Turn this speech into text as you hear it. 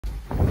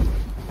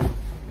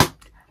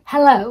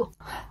Hello,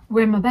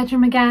 we're in my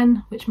bedroom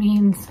again, which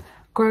means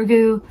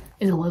Grogu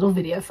is a little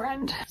video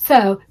friend.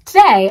 So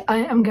today I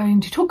am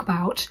going to talk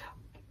about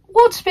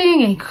what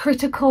being a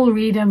critical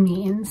reader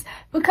means,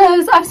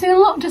 because I've seen a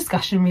lot of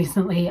discussion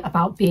recently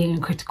about being a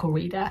critical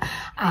reader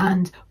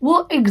and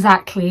what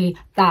exactly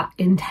that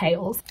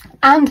entails.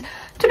 And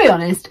to be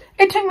honest,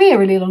 it took me a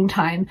really long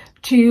time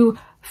to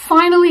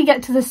finally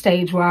get to the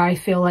stage where I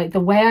feel like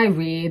the way I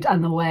read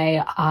and the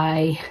way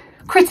I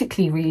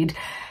critically read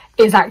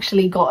is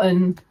actually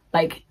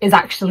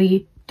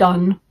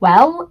done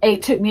well.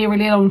 It took me a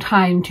really long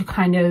time to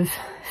kind of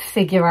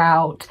figure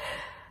out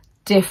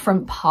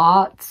different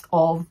parts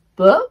of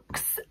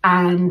books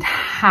and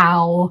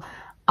how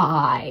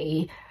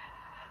I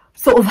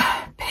sort of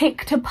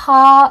picked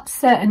apart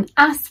certain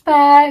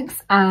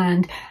aspects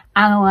and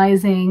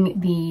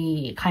analysing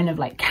the kind of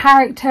like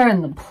character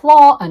and the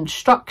plot and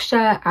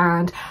structure.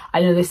 And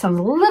I know this sounds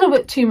a little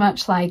bit too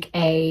much like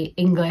a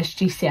English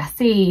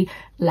GCSE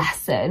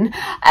lesson,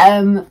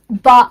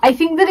 but I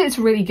think that it's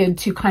really good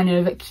to kind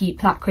of keep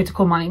that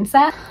critical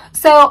mindset.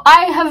 So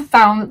I have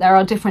found that there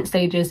are different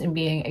stages in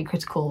being a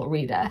critical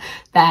reader.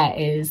 There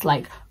is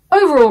like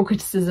overall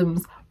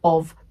criticisms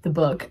of the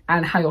book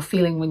and how you're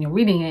feeling when you're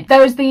reading it.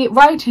 There is the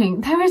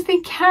writing, there is the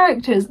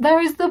characters,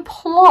 there is the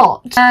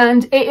plot,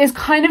 and it is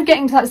kind of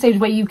getting to that stage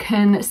where you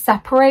can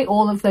separate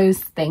all of those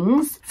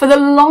things. For the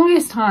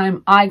longest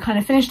time, I kind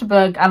of finished a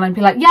book and I'd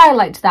be like, yeah, I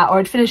liked that, or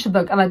I'd finish a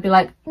book and I'd be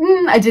like,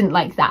 I didn't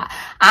like that,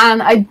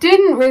 and I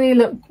didn't really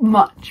look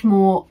much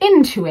more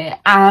into it.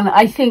 And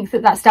I think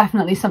that that's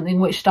definitely something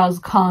which does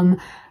come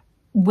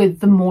with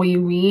the more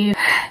you read.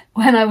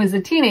 When I was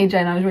a teenager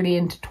and I was really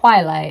into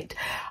Twilight,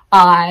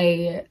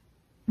 I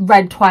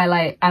read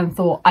Twilight and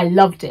thought I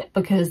loved it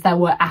because there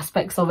were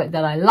aspects of it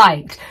that I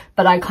liked,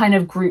 but I kind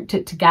of grouped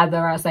it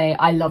together as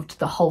I loved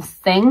the whole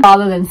thing,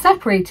 rather than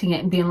separating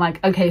it and being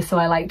like, okay, so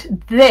I liked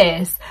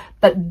this,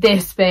 but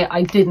this bit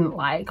I didn't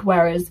like.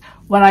 Whereas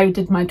when I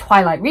did my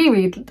Twilight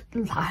reread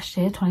last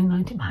year,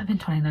 2019, might have been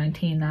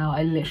 2019 now,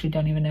 I literally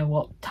don't even know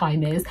what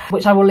time is,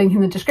 which I will link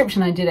in the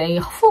description. I did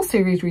a full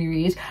series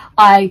reread.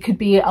 I could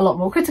be a lot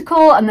more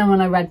critical, and then when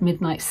I read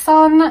Midnight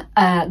Sun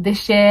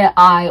this year,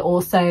 I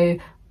also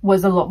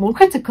was a lot more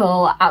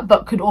critical,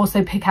 but could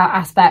also pick out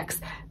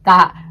aspects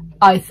that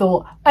I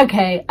thought,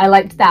 okay, I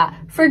liked that.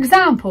 For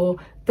example,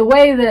 the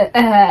way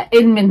that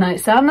in Midnight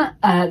Sun,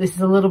 this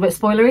is a little bit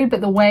spoilery,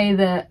 but the way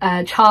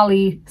that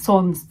Charlie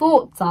Swan's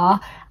thoughts are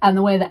and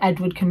the way that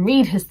Edward can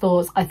read his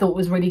thoughts, I thought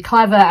was really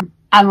clever,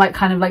 and like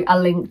kind of like a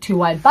link to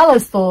why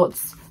Bella's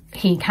thoughts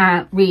he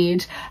can't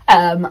read.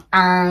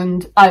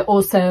 And I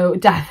also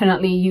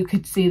definitely, you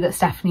could see that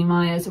Stephenie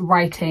Meyer's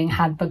writing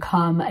had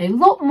become a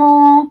lot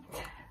more,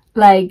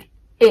 like,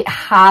 it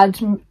had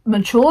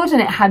matured and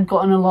it had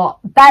gotten a lot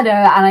better,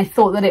 and I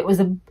thought that it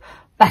was a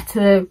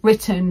better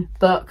written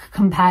book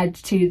compared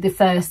to the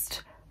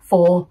first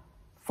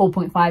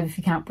 4.5 if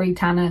you count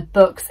Britannia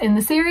books in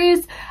the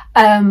series.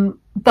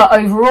 But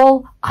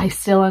overall, I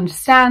still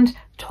understand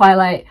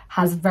Twilight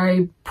has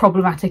very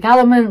problematic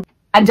elements,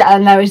 and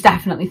there is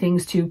definitely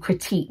things to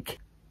critique.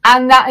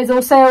 And that is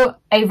also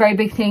a very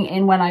big thing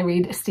in when I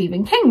read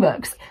Stephen King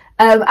books.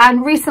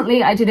 And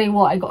recently I did a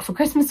what I got for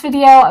Christmas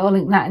video. I will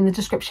link that in the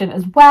description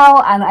as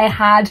well. And I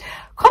had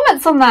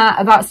comments on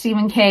that about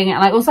Stephen King,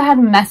 and I also had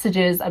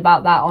messages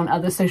about that on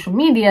other social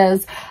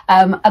medias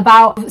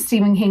about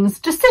Stephen King's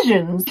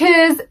decisions,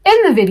 because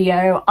in the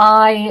video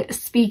I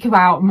speak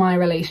about my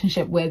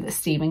relationship with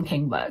Stephen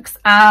King books,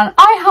 and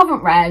I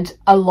haven't read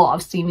a lot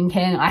of Stephen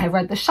King. I have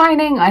read The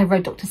Shining, I have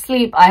read Dr.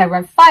 Sleep, I have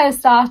read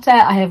Firestarter,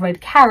 I have read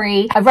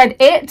Carrie, I've read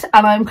It,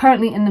 and I'm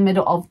currently in the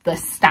middle of The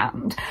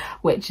Stand,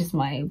 which is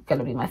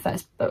gonna be my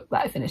first book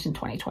that I finished in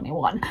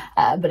 2021,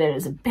 but it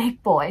is a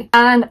big boy.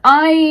 And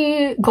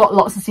I got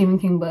lots of Stephen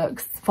King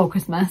books for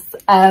Christmas,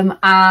 and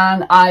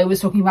I was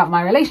talking about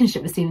my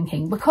relationship with Stephen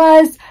King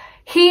because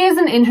he is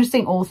an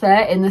interesting author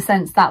in the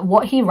sense that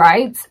what he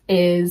writes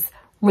is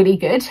really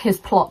good. His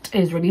plot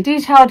is really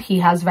detailed. He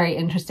has very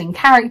interesting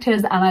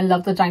characters, and I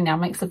love the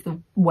dynamics of the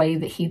way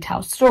that he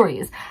tells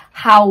stories.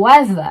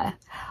 However,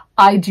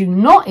 I do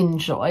not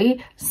enjoy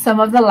some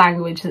of the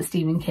language that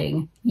Stephen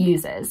King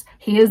uses.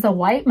 He is a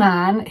white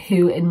man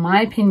who, in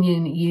my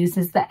opinion,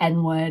 uses the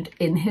N-word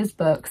in his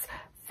books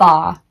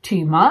far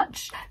too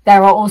much.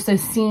 There are also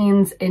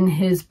scenes in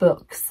his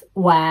books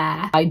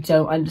where I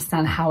don't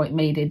understand how it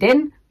made it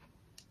in.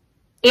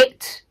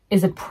 It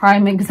is a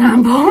prime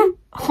example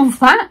of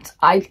that.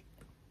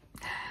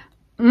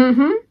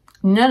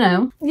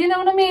 No. You know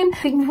what I mean? I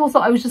think people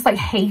thought I was just like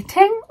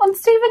hating on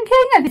Stephen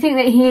King. I think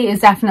that he is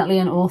definitely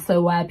an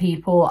author where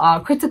people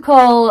are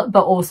critical,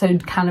 but also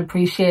can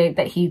appreciate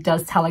that he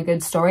does tell a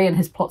good story and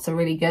his plots are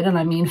really good. And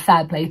I mean,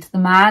 fair play to the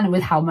man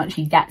with how much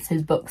he gets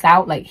his books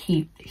out. Like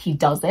he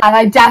does it. And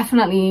I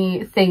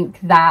definitely think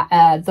that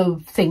the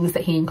things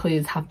that he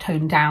includes have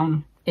toned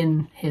down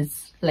in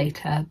his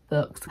later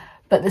books.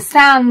 But The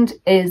Stand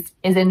is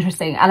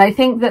interesting, and I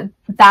think that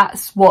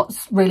that's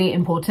what's really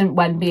important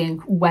when being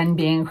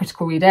a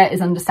critical reader, is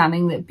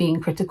understanding that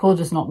being critical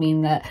does not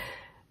mean that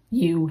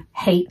you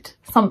hate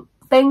something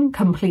something,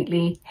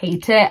 completely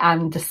hate it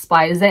and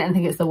despise it and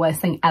think it's the worst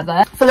thing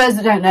ever. For those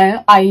that don't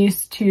know, I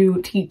used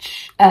to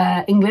teach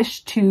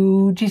English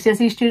to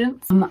GCSE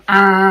students,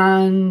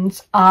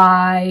 and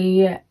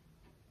I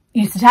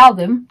used to tell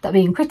them that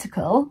being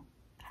critical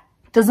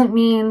doesn't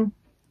mean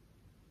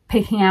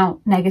picking out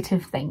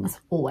negative things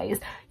always.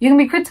 You can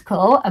be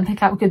critical and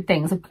pick out good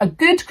things. A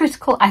good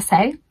critical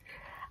essay,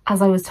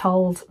 as I was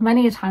told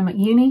many a time at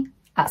uni,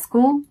 at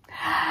school,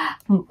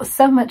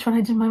 so much when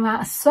I did my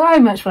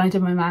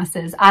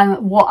masters,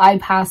 and what I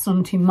passed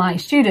on to my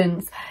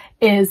students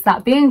is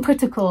that being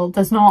critical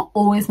does not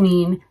always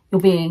mean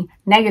you're being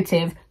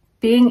negative.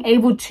 Being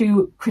able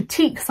to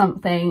critique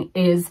something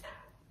is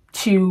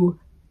to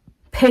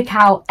pick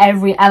out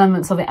every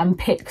element of it and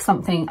pick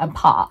something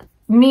apart.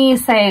 Me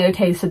saying,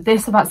 okay, so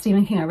this about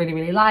Stephen King I really,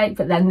 really like,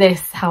 but then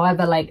this,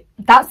 however, like,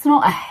 that's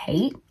not a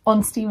hate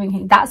on Stephen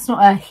King. That's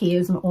not a, he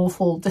is an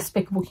awful,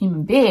 despicable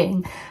human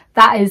being.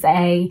 That is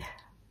a,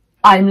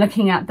 I'm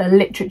looking at the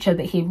literature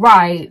that he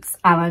writes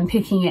and I'm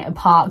picking it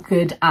apart,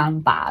 good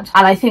and bad.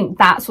 And I think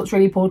that's what's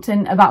really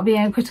important about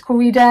being a critical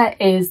reader,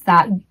 is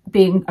that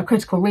being a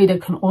critical reader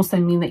can also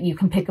mean that you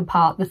can pick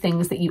apart the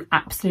things that you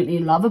absolutely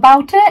love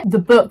about it. The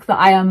book that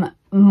I am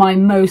my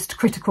most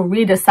critical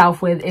reader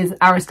self with is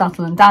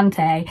Aristotle and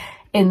Dante,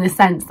 in the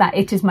sense that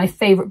it is my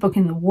favorite book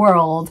in the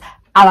world,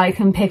 and I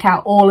can pick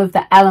out all of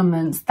the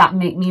elements that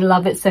make me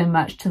love it so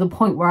much, to the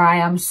point where I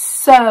am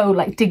so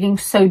like digging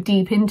so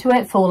deep into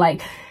it for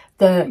like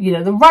the, you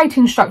know, the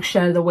writing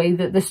structure, the way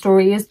that the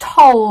story is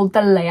told,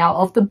 the layout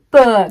of the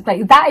book.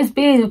 Like, that is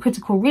being a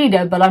critical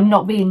reader, but I'm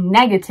not being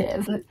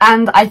negative.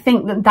 And I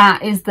think that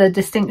that is the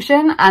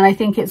distinction. And I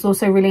think it's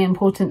also really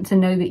important to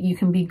know that you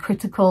can be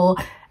critical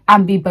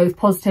and be both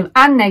positive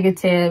and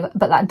negative,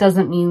 but that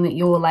doesn't mean that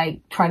you're like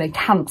trying to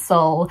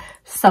cancel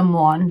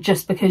someone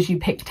just because you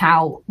picked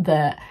out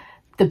the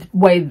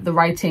way that the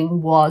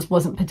writing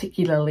wasn't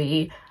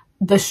particularly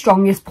the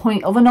strongest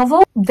point of a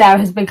novel. There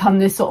has become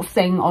this sort of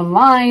thing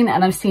online,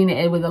 and I've seen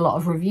it with a lot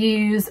of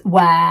reviews,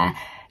 where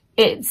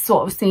it's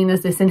sort of seen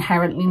as this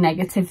inherently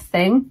negative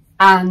thing,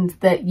 and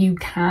that you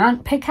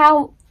can't pick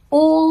out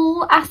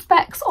all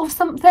aspects of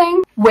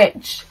something,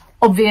 which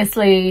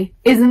obviously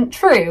isn't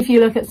true. If you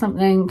look at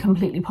something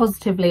completely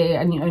positively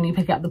and you only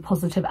pick out the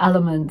positive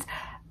elements,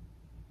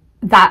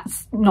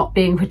 that's not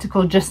being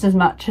critical just as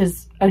much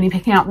as only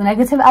picking out the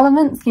negative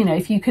elements. You know,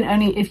 if you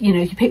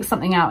pick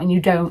something out and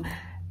you don't,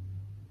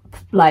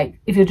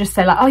 like, if you just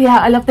say like, oh yeah,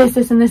 I love this,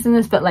 this and this and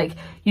this, but like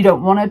you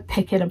don't want to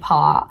pick it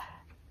apart,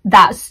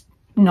 that's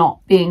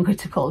not being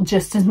critical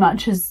just as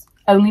much as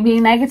only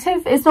being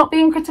negative is not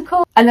being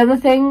critical. Another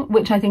thing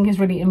which I think is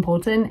really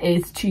important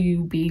is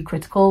to be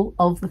critical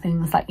of the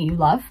things that you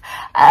love.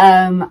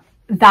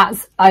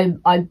 That's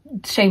I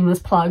shameless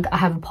plug, I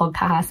have a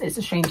podcast. It's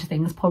a Stranger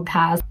Things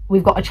podcast.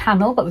 We've got a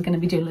channel, but we're going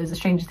to be doing loads of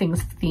Stranger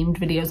Things themed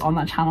videos on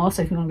that channel,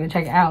 so if you want to go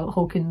check it out,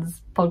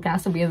 Hawkins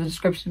podcast will be in the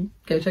description,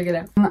 go check it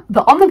out.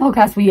 But on the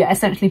podcast we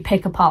essentially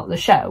pick apart the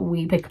show.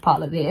 We pick apart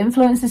like the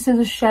influences to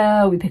the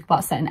show, we pick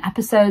apart certain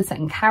episodes,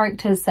 certain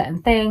characters,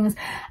 certain things,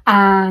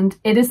 and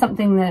it is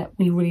something that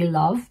we really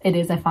love. It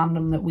is a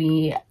fandom that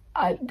we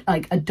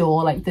like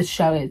adore. Like, the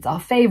show is our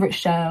favorite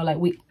show, like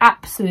we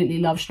absolutely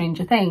love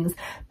Stranger Things,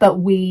 but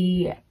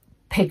we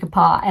pick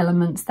apart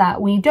elements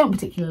that we don't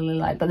particularly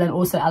like, but then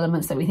also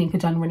elements that we think are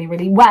done really,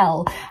 really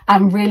well,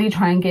 and really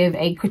try and give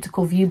a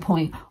critical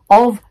viewpoint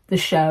of the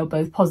show,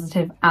 both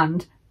positive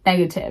and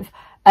negative.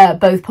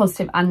 And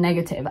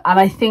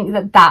I think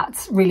that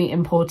that's really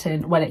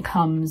important when it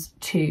comes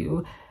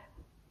to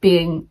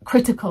being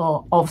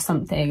critical of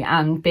something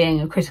and being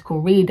a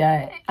critical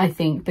reader, I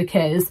think,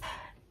 because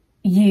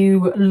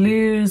you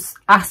lose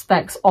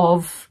aspects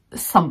of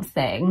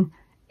something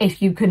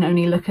if you can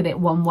only look at it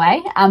one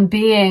way. And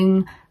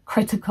being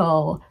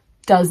critical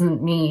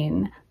doesn't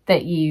mean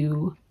that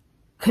you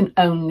can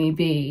only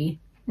be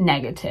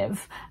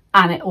negative,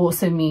 and it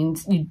also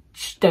means you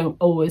don't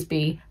always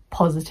be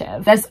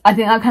positive. I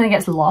think that kind of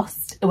gets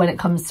lost when it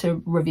comes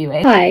to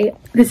reviewing. Hi,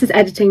 this is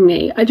Editing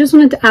Me. I just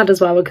wanted to add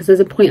as well, because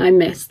there's a point I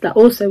missed, that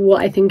also what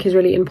I think is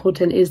really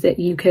important is that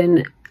you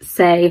can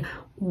say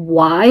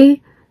why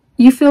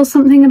you feel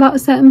something about a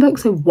certain book,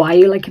 so why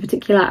you like a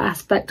particular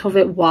aspect of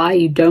it, why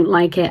you don't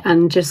like it,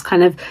 and just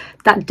kind of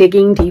that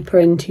digging deeper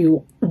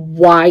into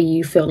why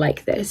you feel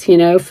like this. You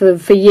know,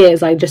 for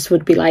years I just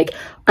would be like,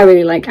 I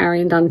really like Ari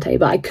and Dante,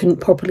 but I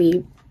couldn't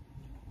properly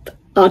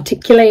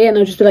articulate it, and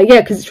I'd just be like, yeah,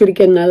 because it's really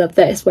good and I love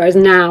this. Whereas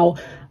now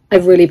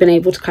I've really been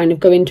able to kind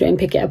of go into it and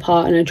pick it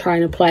apart, and I try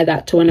and apply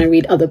that to when I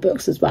read other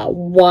books as well.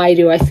 Why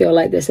do I feel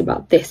like this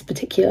about this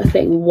particular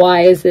thing?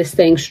 Why is this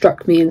thing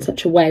struck me in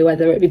such a way,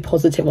 whether it be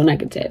positive or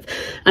negative?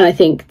 And I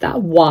think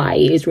that why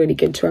is really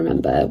good to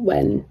remember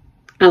when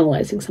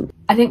analysing something.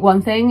 I think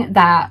one thing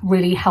that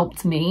really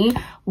helped me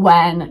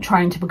when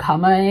trying to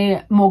become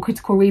a more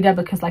critical reader,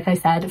 because like I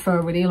said, for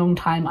a really long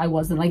time I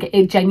wasn't, like,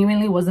 it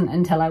genuinely wasn't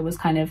until I was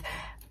kind of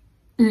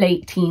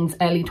late teens,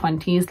 early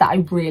 20s that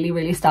I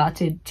really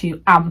started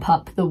to amp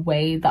up the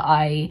way that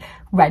I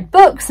read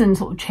books and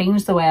sort of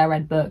change the way I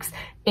read books,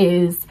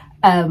 is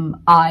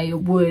I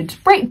would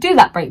do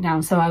that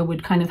breakdown. So I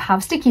would kind of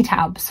have sticky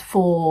tabs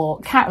for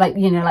like,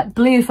 you know, like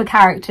blue for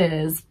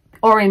characters,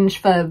 orange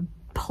for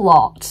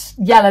plot,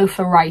 yellow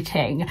for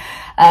writing,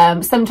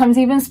 sometimes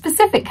even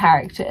specific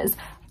characters.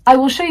 I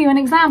will show you an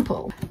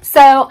example.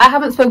 So I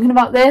haven't spoken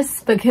about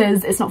this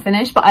because it's not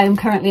finished, but I am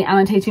currently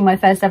annotating my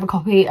first ever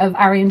copy of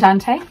Ari and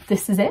Dante.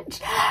 This is it.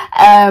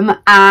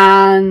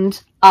 And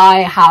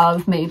I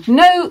have made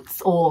notes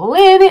all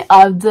in it.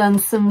 I've done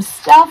some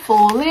stuff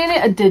all in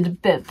it. I did a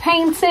bit of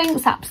painting.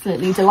 It's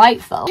absolutely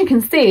delightful. You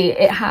can see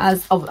it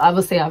has,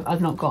 obviously I've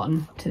not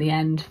gotten to the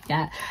end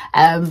yet,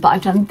 but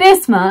I've done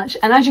this much.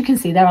 And as you can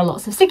see, there are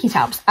lots of sticky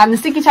tabs, and the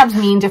sticky tabs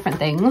mean different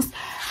things.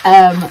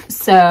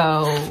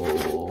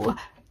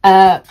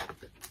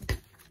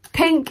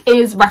 Pink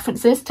is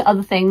references to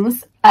other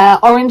things,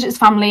 orange is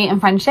family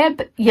and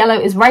friendship, yellow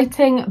is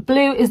writing,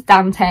 blue is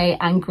Dante,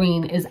 and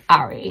green is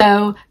Ari.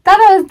 So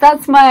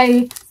that's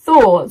my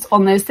thoughts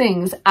on those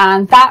things,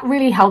 and that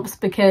really helps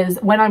because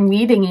when I'm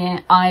reading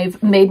it,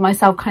 I've made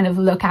myself kind of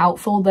look out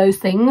for those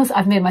things.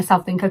 I've made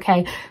myself think,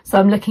 okay, so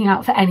I'm looking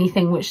out for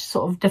anything which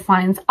sort of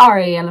defines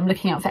Ari, and I'm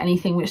looking out for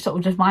anything which sort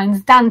of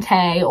defines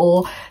Dante,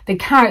 or the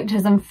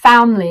characters and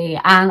family.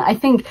 And I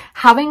think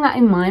having that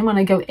in mind when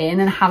I go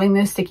in, and having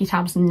those sticky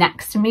tabs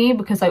next to me,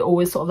 because I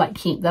always sort of like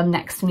keep them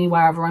next to me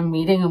wherever I'm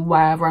reading and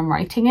wherever I'm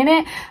writing in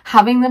it,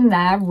 having them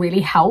there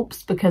really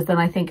helps, because then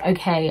I think,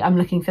 okay, I'm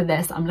looking for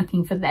this, I'm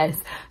looking for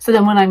this. So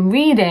then when I'm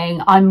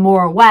reading, I'm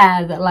more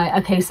aware that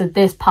like, okay, so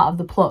this part of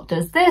the plot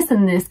does this,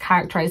 and this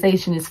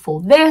characterization is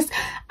for this,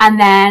 and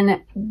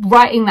then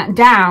writing that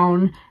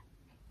down,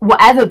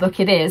 whatever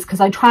book it is, because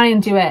I try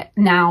and do it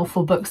now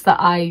for books that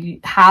I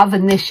have.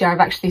 And this year I've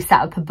actually set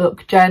up a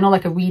book journal,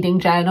 like a reading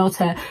journal,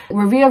 to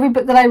review every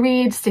book that I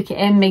read, stick it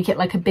in, make it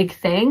like a big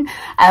thing.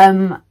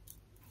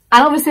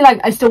 And obviously, like,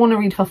 I still want to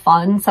read for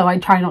fun, so I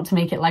try not to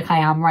make it like I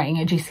am writing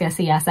a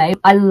GCSE essay.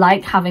 I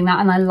like having that,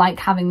 and I like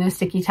having those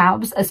sticky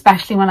tabs,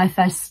 especially when I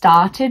first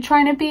started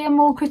trying to be a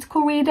more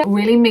critical reader. It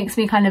really makes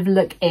me kind of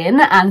look in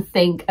and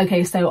think,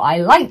 okay, so I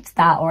liked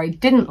that, or I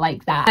didn't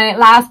like that. My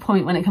last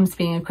point when it comes to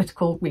being a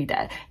critical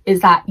reader is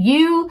that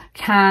you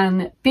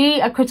can be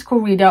a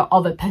critical reader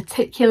of a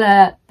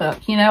particular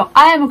book. You know,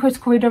 I am a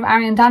critical reader of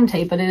Ari and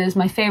Dante, but it is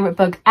my favourite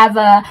book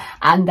ever,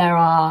 and there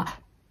are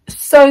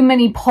so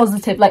many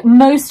positive, like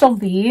most of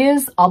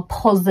these are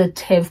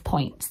positive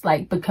points,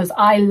 like, because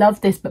I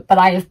love this book, but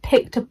I have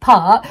picked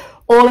apart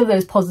all of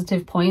those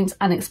positive points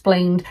and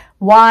explained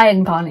why,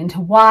 and gone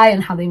into why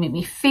and how they make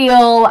me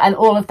feel and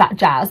all of that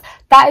jazz.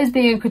 That is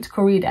being a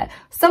critical reader.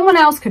 Someone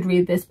else could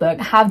read this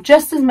book, have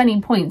just as many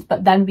points,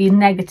 but then be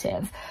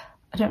negative.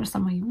 I don't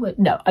understand why you would.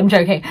 No, I'm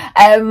joking.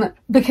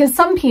 Because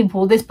some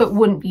people, this book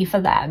wouldn't be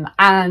for them.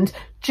 And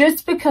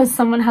just because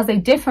someone has a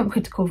different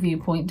critical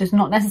viewpoint does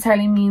not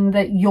necessarily mean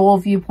that your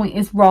viewpoint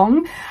is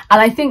wrong. And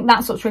I think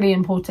that's what's really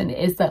important,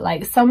 is that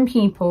like some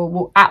people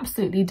will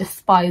absolutely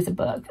despise a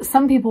book.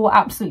 Some people will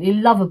absolutely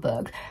love a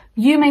book.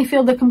 You may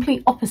feel the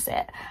complete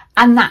opposite,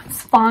 and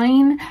that's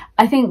fine.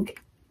 I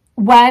think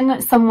when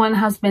someone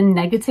has been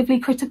negatively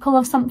critical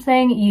of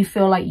something, you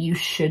feel like you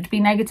should be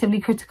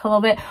negatively critical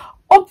of it.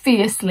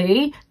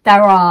 Obviously,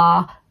 there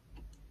are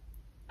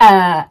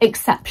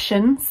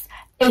exceptions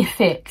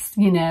if it's,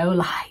 you know,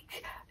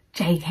 like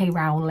J.K.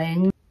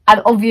 Rowling.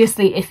 And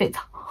obviously, if it's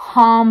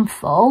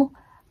harmful,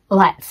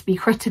 let's be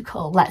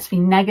critical. Let's be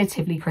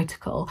negatively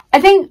critical. I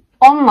think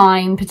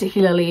online,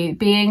 particularly,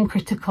 being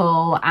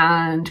critical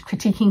and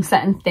critiquing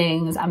certain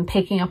things and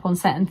picking up on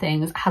certain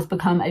things has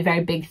become a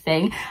very big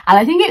thing. And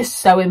I think it's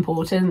so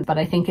important, but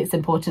I think it's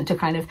important to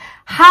kind of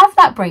have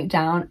that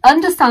breakdown,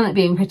 understand that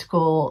being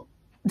critical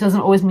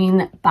doesn't always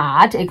mean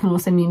bad. It can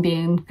also mean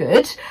being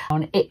good.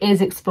 It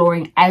is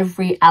exploring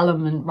every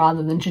element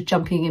rather than just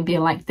jumping and being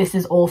like, this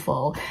is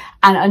awful,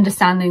 and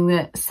understanding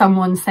that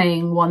someone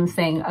saying one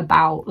thing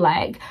about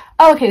like,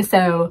 oh, okay,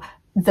 so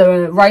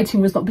the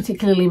writing was not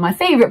particularly my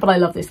favorite, but I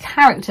love this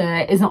character,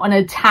 is not an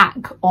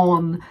attack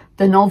on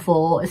the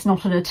novel. It's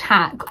not an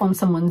attack on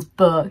someone's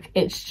book.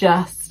 It's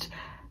just,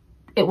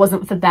 it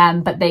wasn't for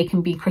them, but they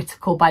can be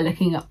critical by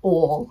looking at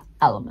all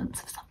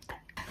elements of something.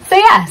 So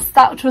yes,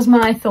 that was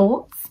my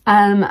thoughts,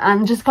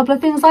 and just a couple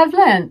of things I've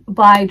learned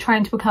by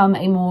trying to become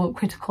a more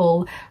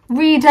critical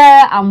reader,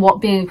 and what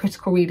being a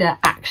critical reader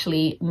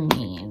actually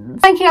means.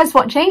 Thank you guys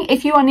for watching.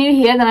 If you are new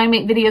here, then I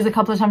make videos a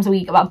couple of times a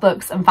week about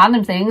books and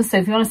fandom things, so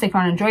if you want to stick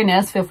around and join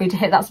us, feel free to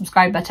hit that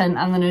subscribe button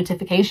and the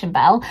notification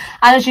bell.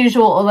 And as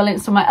usual, all the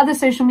links to my other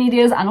social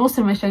medias and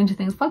also my Stranger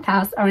Things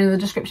podcast are in the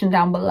description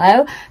down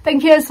below.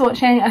 Thank you guys for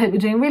watching. I hope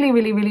you're doing really,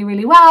 really, really,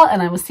 really well,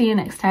 and I will see you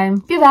next time.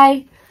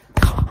 Goodbye.